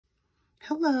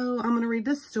Hello, I'm going to read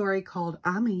this story called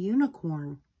I'm a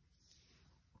Unicorn.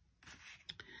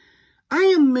 I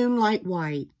am Moonlight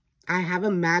White. I have a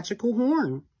magical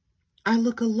horn. I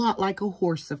look a lot like a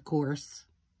horse, of course.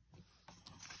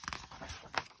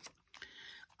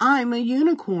 I'm a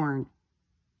unicorn.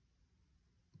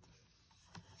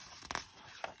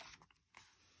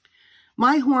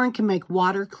 My horn can make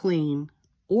water clean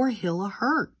or heal a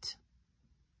hurt.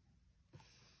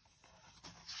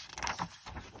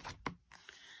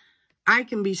 I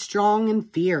can be strong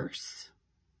and fierce.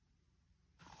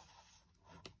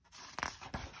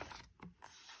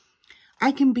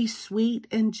 I can be sweet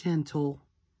and gentle.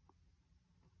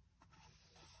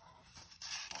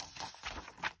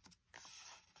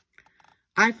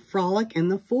 I frolic in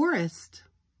the forest.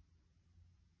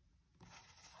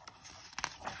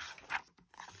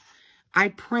 I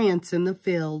prance in the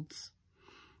fields.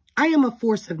 I am a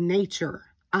force of nature.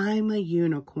 I'm a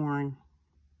unicorn.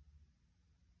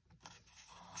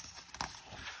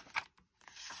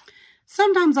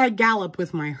 Sometimes I gallop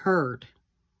with my herd.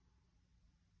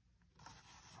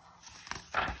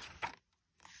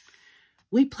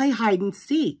 We play hide and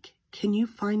seek. Can you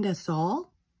find us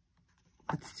all?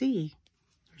 Let's see.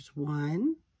 There's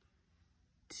 1,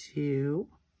 2,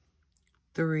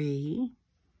 3,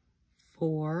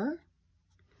 4,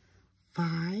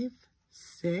 5,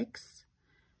 6,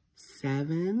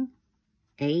 7,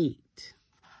 8.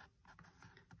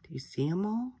 Do you see them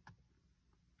all?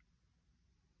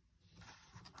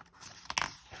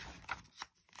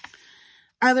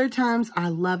 Other times I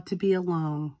love to be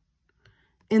alone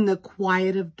in the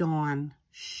quiet of dawn.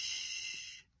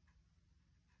 Shh.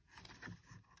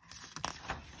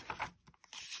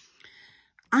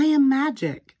 I am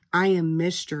magic. I am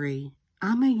mystery.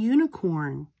 I'm a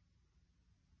unicorn.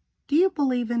 Do you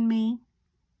believe in me?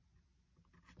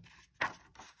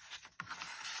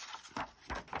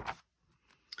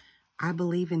 I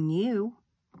believe in you.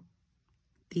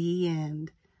 The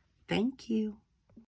end. Thank you.